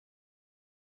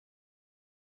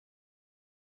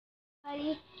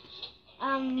everybody.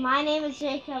 My name is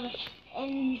Jacob,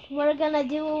 and we're gonna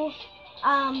do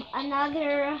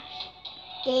another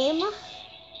game.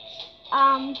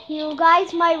 You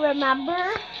guys might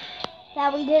remember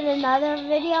that we did another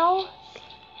video.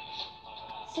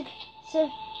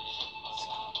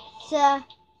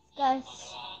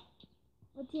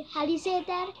 How do you say it,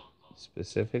 Dad?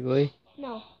 Specifically?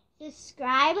 No.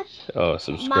 Subscribe. Oh,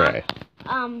 subscribe.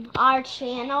 Our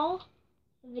channel,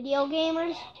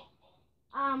 Videogamers.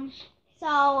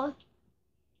 So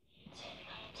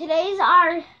today's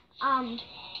our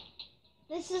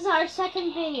this is our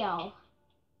second video.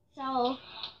 So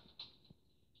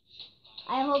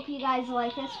I hope you guys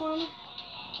like this one.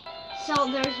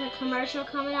 So there's a commercial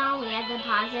coming on. We had to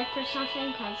pause it for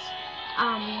something because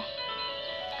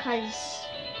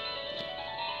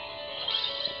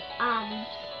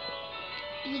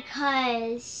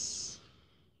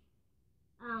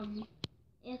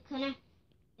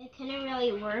it couldn't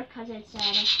really work because it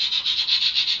said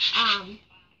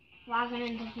logging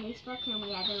into Facebook and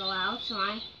we had to go out. So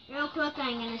real quick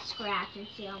I'm gonna scratch and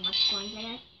see how much coins I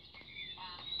get.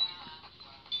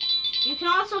 You can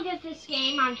also get this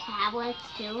game on tablets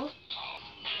too.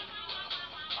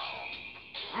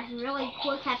 I really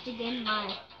quick have to get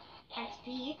my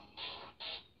XP.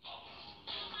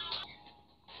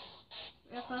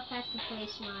 Real quick I have to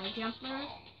place my jumper.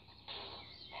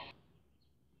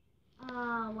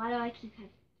 Why do I keep having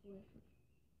to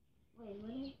wait,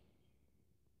 what?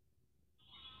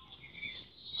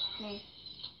 Okay.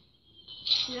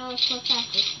 Really quick I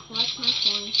have to collect my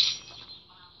coins.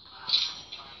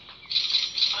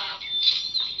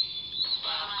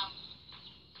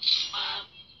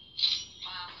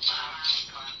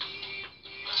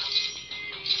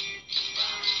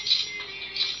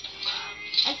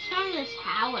 Let's turn this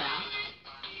tower up.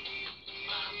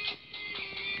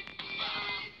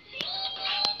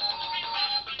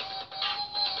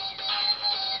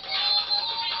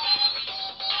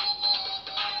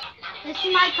 This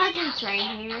is my cousin's right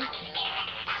here.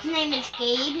 His name is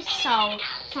Gabe, so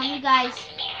some of you guys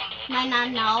might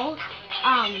not know.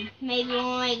 Maybe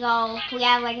when we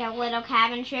have like a little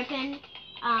cabin trip in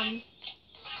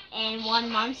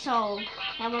 1 month, so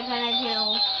then we're gonna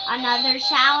do another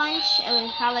challenge. It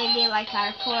would probably be like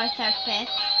our 4th or 5th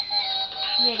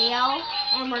video,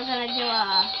 and we're gonna do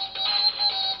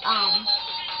a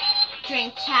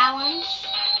drink challenge.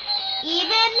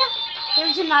 Even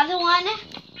there's another one,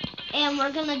 and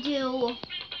we're gonna do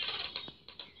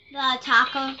the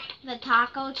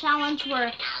taco challenge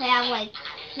where they have like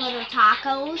little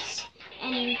tacos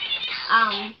and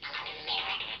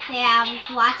they have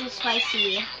lots of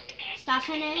spicy stuff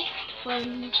in it.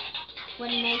 Would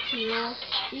make you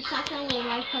do something. We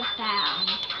might put that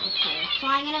up here. So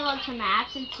I'm gonna go to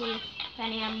maps and see if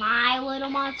any of my little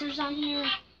monsters on here.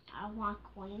 I want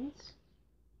coins.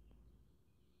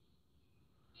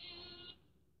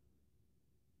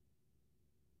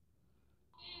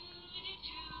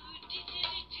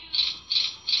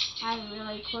 I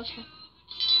really quick.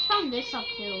 Let's turn this up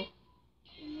too.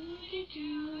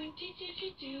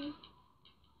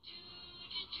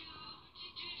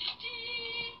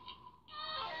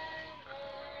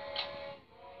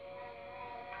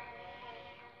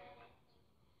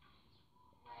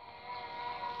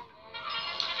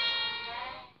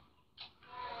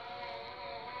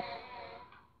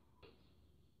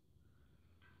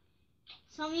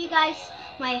 Some of you guys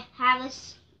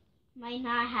might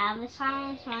not have this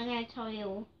on, so I'm gonna tell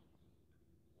you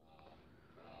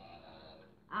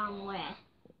where.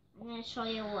 I'm gonna show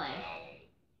you what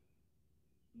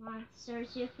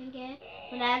monsters you can get.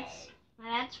 But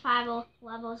that's 5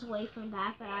 levels away from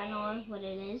that, but I know what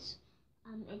it is.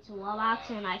 It's a Roblox,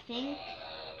 and I think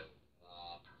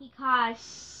he costs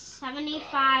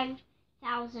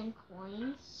 75,000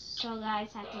 coins. So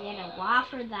guys have to get a lot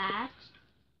for that,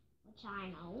 which I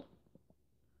know.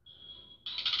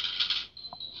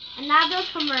 Another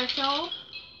commercial.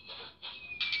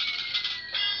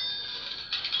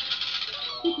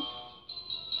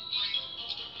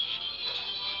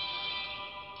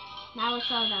 Now it's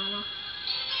all done.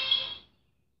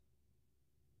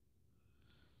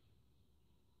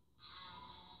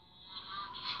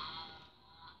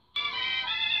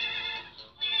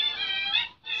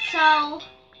 So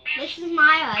this is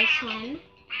my Iceland.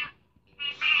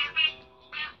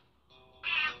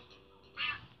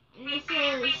 This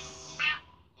is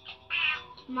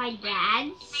my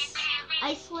dad's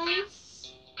Iceland.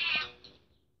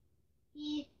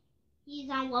 He's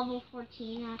on level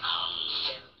 14.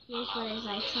 Here's what his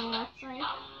Iceland looks like.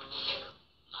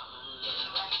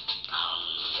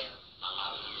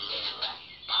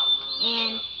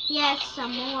 And he has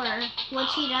some more,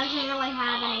 which he doesn't really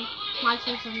have any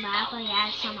monsters in that, but he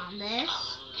has some on this.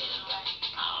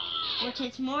 Which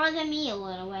is more than me a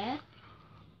little bit.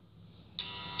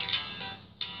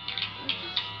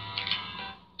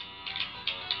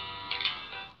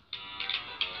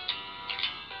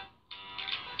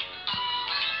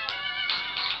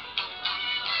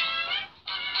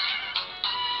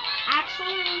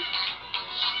 Actually,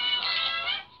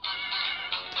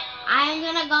 I'm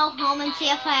gonna go home and see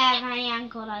if I have any on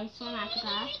Gold Ice when I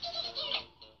forgot.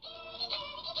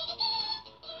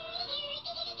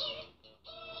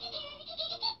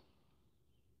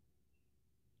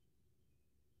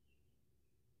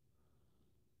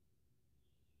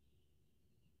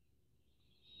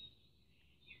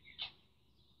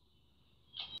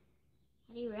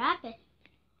 How do you wrap it?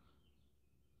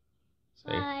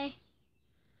 Bye.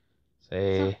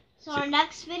 So our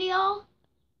next video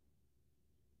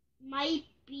might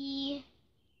be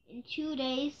in 2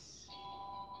 days.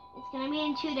 It's gonna be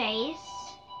in 2 days.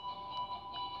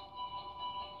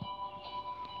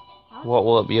 What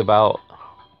will it be about?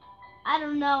 I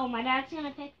don't know. My dad's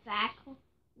gonna pick that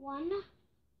one,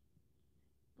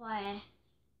 but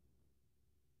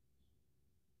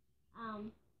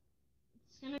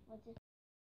it's gonna. What's it?